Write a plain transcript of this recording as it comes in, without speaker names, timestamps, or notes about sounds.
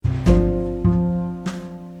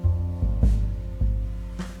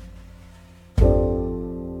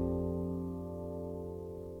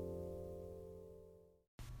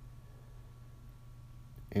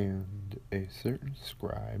A certain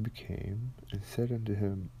scribe came and said unto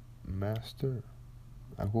him, Master,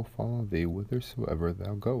 I will follow thee whithersoever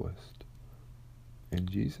thou goest. And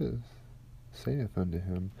Jesus saith unto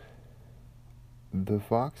him, The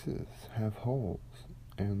foxes have holes,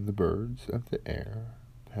 and the birds of the air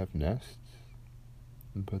have nests,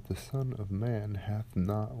 but the Son of Man hath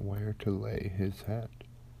not where to lay his head.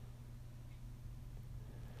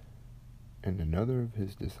 And another of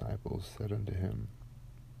his disciples said unto him,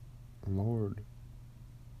 Lord,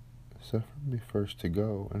 suffer me first to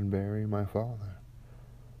go and bury my father.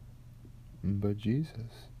 But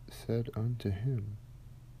Jesus said unto him,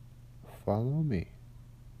 Follow me,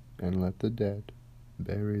 and let the dead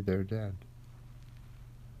bury their dead.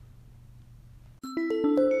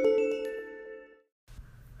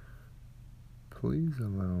 Please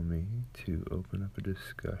allow me to open up a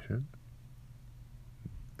discussion,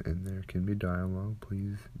 and there can be dialogue.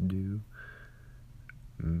 Please do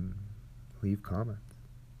leave comments.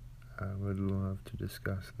 I would love to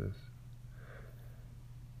discuss this.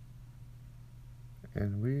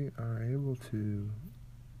 And we are able to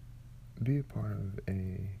be a part of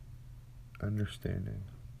a understanding.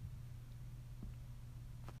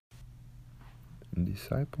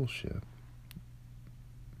 Discipleship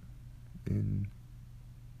in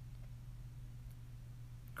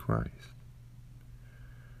Christ.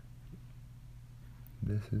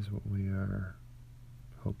 This is what we are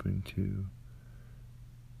hoping to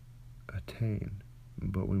attain,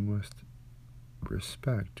 but we must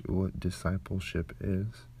respect what discipleship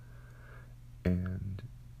is and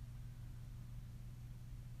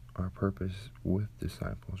our purpose with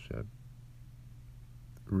discipleship,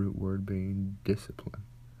 root word being discipline,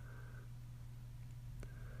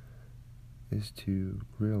 is to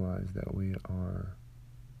realize that we are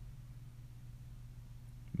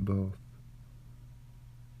both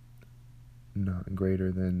not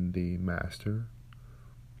greater than the master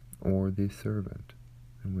or the servant,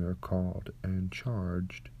 and we are called and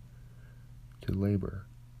charged to labor.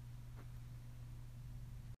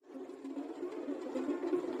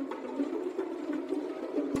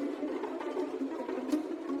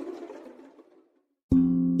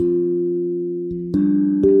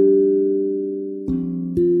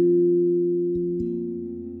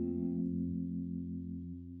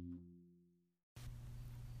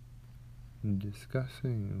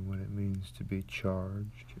 Discussing what it means to be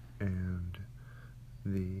charged and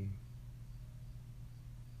the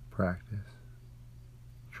practice,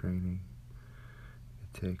 training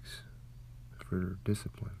it takes for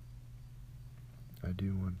discipline. I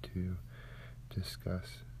do want to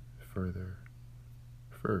discuss further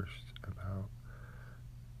first about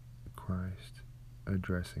Christ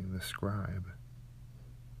addressing the scribe,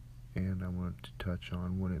 and I want to touch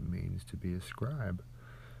on what it means to be a scribe.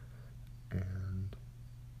 And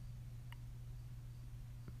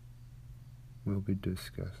we'll be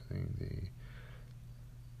discussing the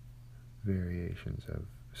variations of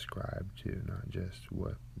scribe too, not just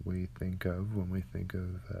what we think of when we think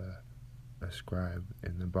of a scribe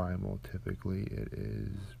in the Bible. Typically it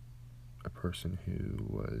is a person who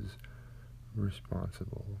was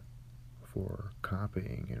responsible for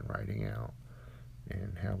copying and writing out,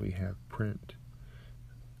 and how we have print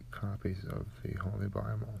copies of the Holy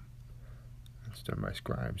Bible. It's done by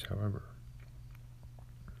scribes, however.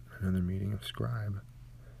 Another meaning of scribe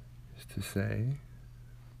is to say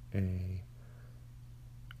a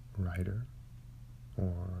writer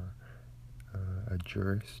or a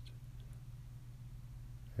jurist,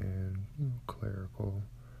 and clerical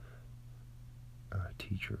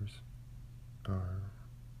teachers are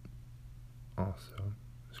also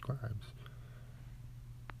scribes.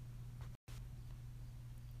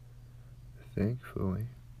 Thankfully,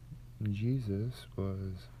 Jesus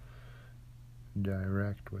was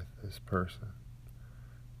direct with this person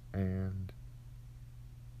and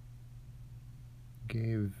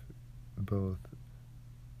gave both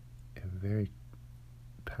a very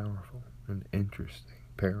powerful and interesting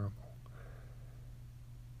parable,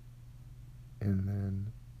 and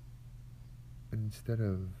then instead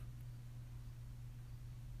of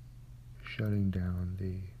shutting down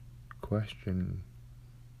the question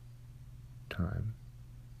time,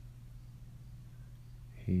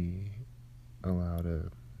 he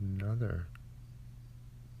allowed another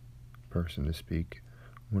person to speak,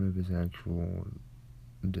 one of his actual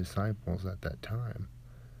disciples at that time.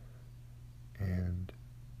 And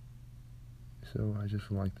so I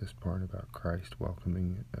just like this part about Christ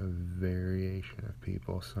welcoming a variation of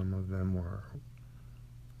people. Some of them were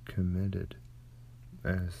committed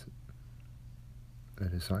as a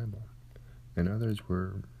disciple, and others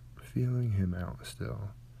were feeling him out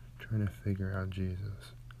still, trying to figure out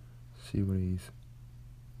Jesus. see what he's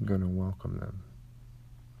going to welcome them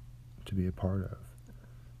to be a part of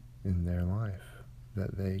in their life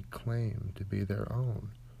that they claim to be their own,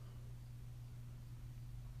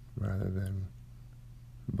 rather than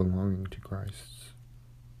belonging to Christ's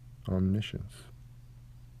omniscience,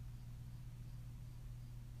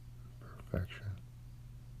 perfection.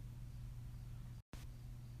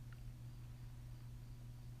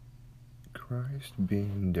 Christ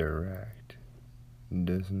being direct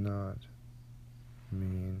does not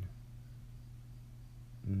mean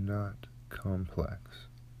not complex.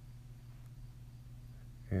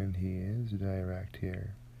 And he is direct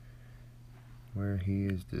here, where he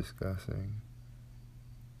is discussing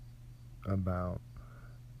about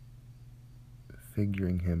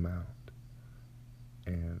figuring him out,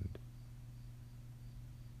 and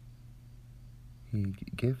he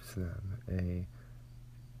gives them a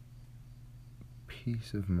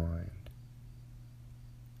peace of mind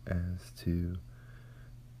as to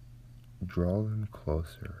draw them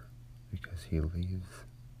closer, because he leaves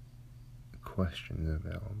questions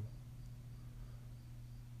available,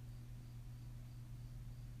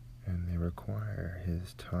 and they require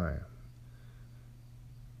his time.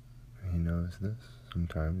 He knows this.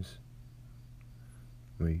 Sometimes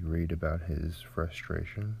we read about his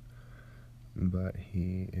frustration, but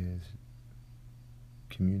he is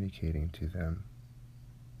communicating to them,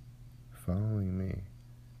 following me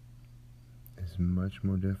is much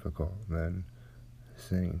more difficult than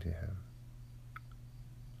saying to him,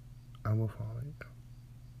 I will follow you.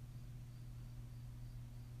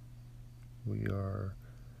 We are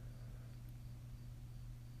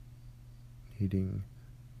needing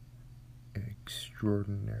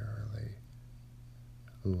extraordinarily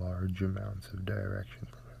large amounts of direction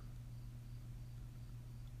from him.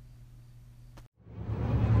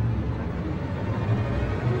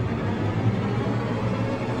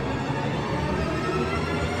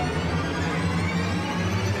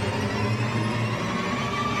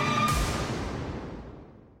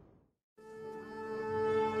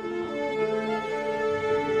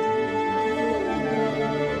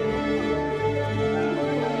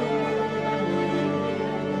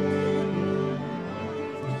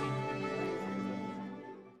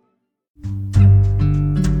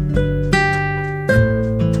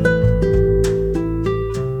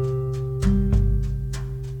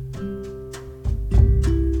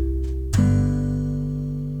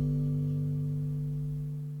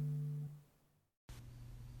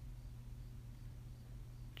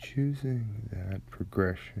 Choosing that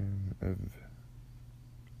progression of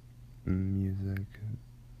music,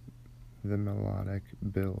 the melodic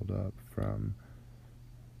build up from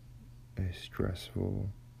a stressful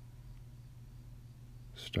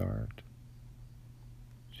start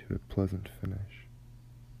to a pleasant finish.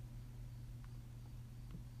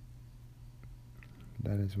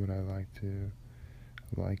 That is what I like to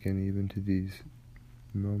liken even to these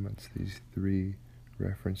moments, these three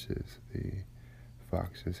references. The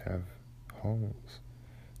foxes have holes,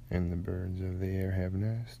 and the birds of the air have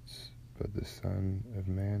nests, but the Son of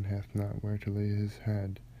Man hath not where to lay his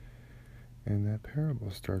head. And that parable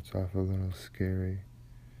starts off a little scary,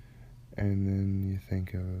 and then you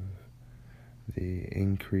think of the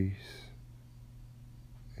increase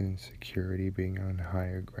in security being on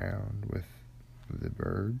higher ground with the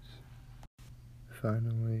birds.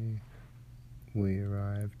 Finally, we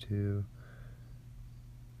arrive to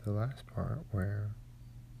the last part where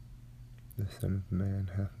the Son of Man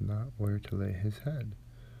hath not where to lay his head.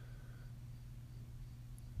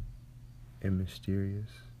 A mysterious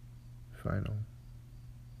final,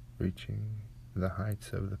 reaching the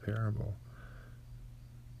heights of the parable.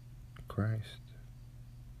 Christ.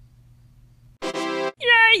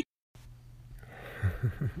 Yay!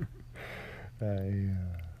 I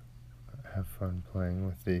have fun playing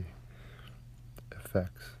with the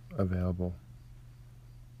effects available.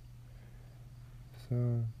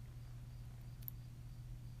 So,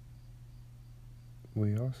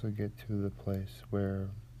 we also get to the place where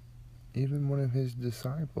even one of his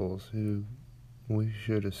disciples, who we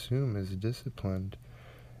should assume is disciplined,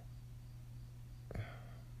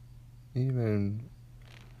 even,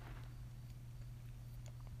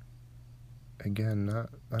 again, not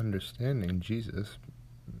understanding Jesus,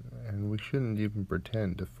 and we shouldn't even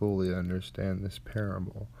pretend to fully understand this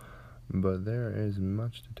parable, but there is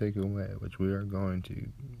much to take away, which we are going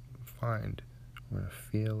to find. We're going to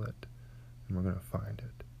feel it, and we're going to find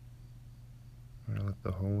it. We're going to let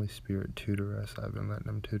the Holy Spirit tutor us. I've been letting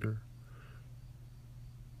him tutor.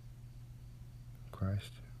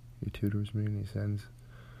 Christ, he tutors me, and he sends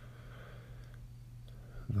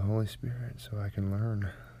the Holy Spirit so I can learn,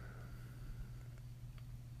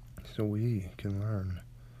 so we can learn.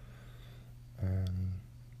 And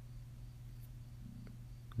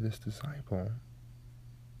this disciple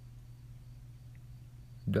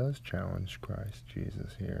does challenge Christ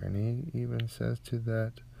Jesus here, and he even says to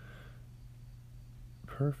that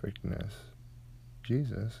perfectness,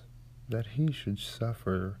 Jesus, that he should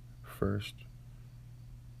suffer first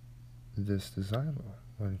this disciple,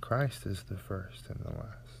 when Christ is the first and the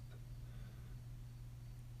last.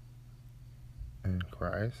 And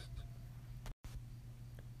Christ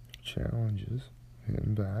challenges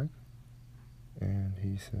him back, and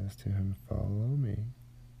he says to him, "Follow me,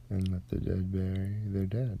 and let the dead bury their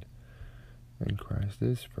dead." And Christ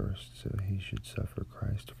is first, so he should suffer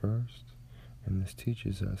Christ first. And this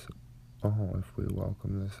teaches us all, if we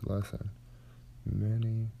welcome this lesson,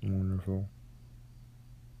 many wonderful,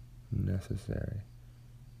 necessary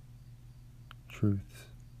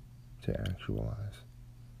truths to actualize.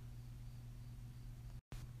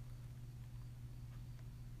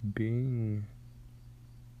 Being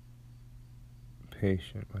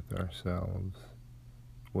patient with ourselves,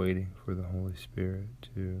 waiting for the Holy Spirit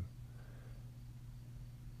to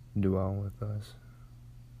dwell with us,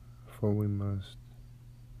 for we must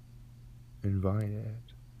invite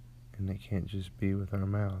it, and it can't just be with our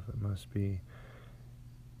mouth. It must be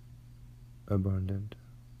abundant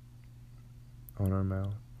on our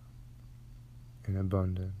mouth and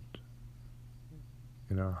abundant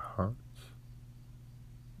in our hearts,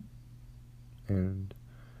 and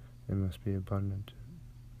it must be abundant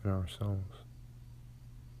in our souls.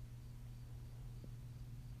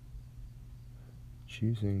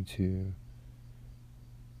 Choosing to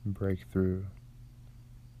break through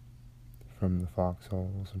from the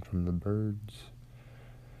foxholes and from the birds'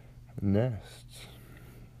 nests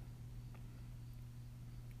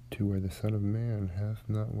to where the Son of Man hath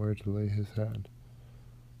not where to lay his head,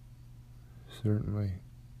 certainly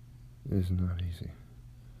is not easy,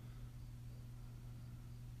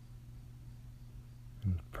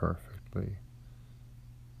 and perfectly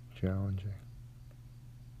challenging.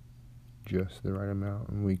 Just the right amount,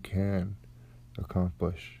 and we can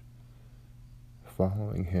accomplish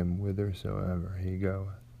following him whithersoever he goeth.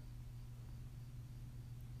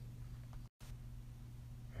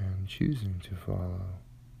 And choosing to follow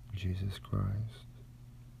Jesus Christ,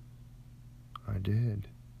 I did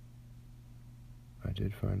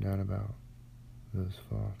find out about those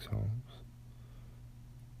foxholes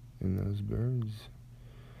and those birds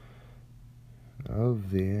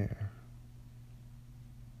of the air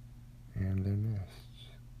and their nests.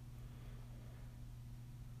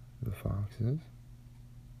 The foxes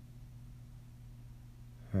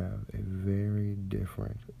have a very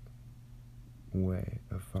different way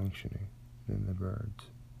of functioning than the birds.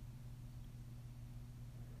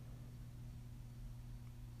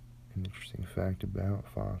 An interesting fact about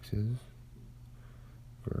foxes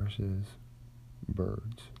versus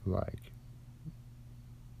birds, like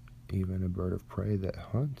even a bird of prey that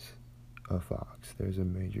hunts a fox, there's a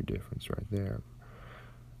major difference right there.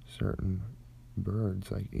 Certain birds,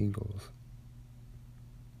 like eagles,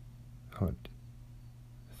 hunt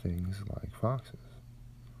things like foxes.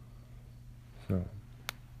 So,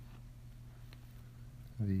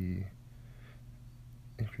 the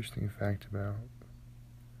interesting fact about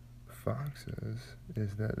foxes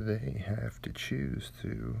is that they have to choose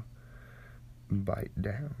to bite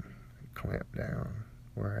down, clamp down,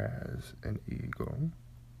 whereas an eagle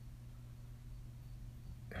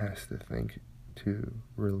has to think to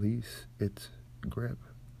release its grip,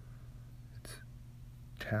 its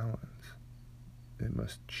talons. It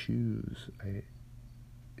must choose. I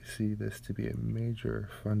see this to be a major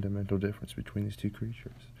fundamental difference between these two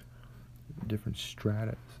creatures. Different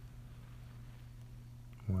stratas.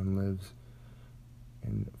 One lives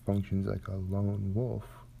and functions like a lone wolf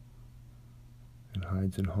and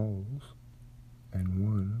hides in holes, and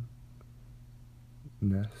one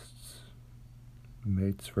nests,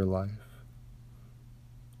 mates for life,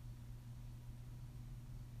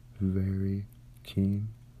 very keen,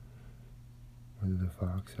 where the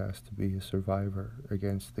fox has to be a survivor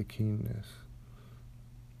against the keenness.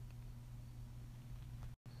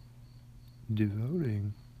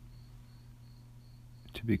 Devoting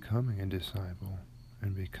to becoming a disciple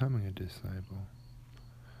and becoming a disciple,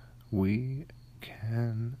 we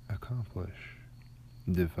can accomplish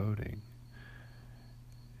devoting,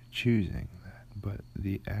 choosing that, but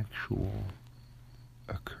the actual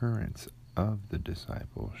occurrence of the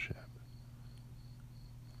discipleship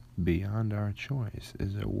beyond our choice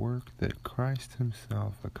is a work that Christ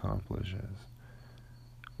himself accomplishes.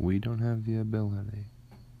 We don't have the ability,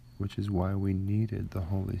 which is why we needed the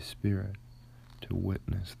Holy Spirit to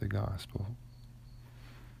witness the gospel.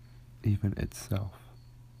 even itself.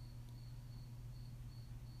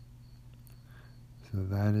 So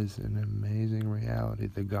that is an amazing reality.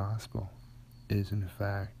 The gospel is in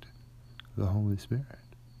fact the Holy Spirit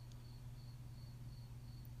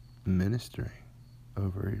ministering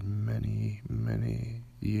over many, many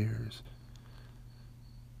years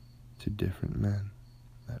to different men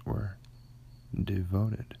that were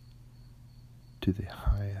devoted to the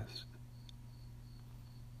highest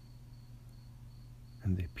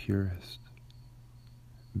and the purest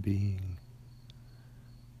being.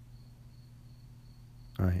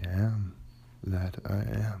 I am that I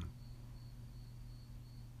am.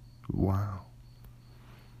 Wow.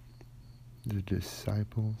 The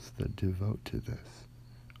disciples that devote to this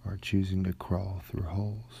are choosing to crawl through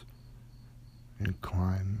holes and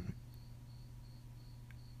climb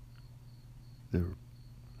the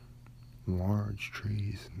large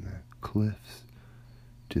trees and the cliffs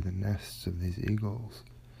to the nests of these eagles,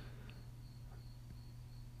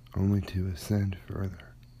 only to ascend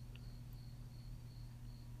further.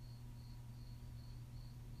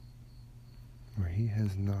 Where he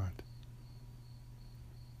has not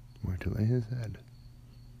where to lay his head.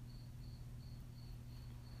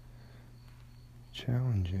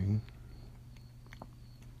 Challenging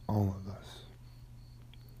all of us.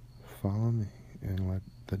 Follow me and let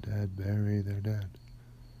the dead bury their dead.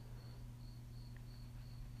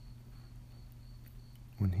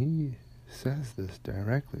 When he says this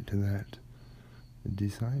directly to that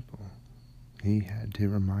disciple, he had to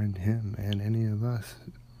remind him and any of us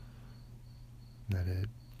that it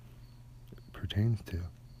pertains to.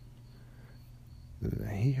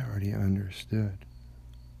 That he already understood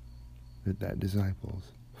that that disciple's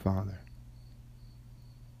father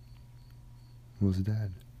was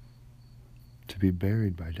dead, to be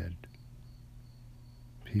buried by dead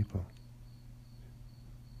people.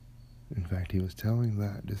 In fact, he was telling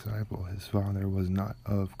that disciple his father was not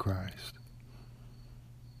of Christ.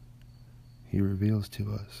 He reveals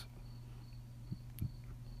to us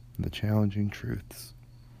the challenging truths.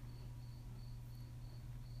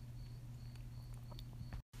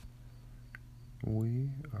 We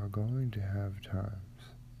are going to have times,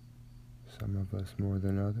 some of us more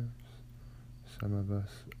than others. Some of us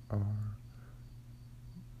are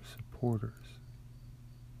supporters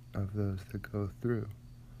of those that go through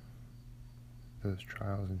those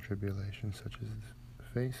trials and tribulations, such as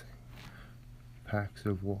facing packs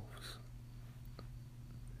of wolves,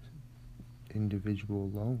 individual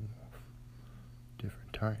lone wolf,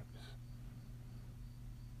 different types.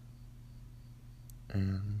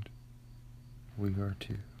 And we are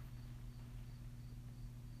to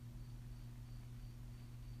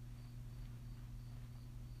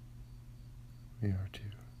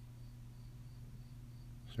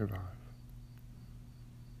survive.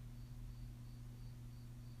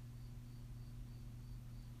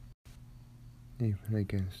 Even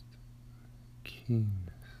against keenness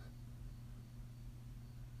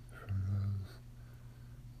from those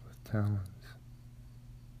with talons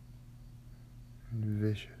and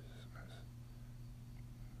viciousness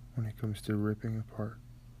when it comes to ripping apart.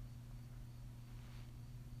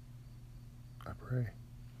 I pray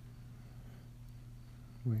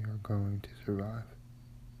we are going to survive.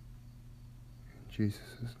 In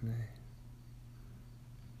Jesus' name.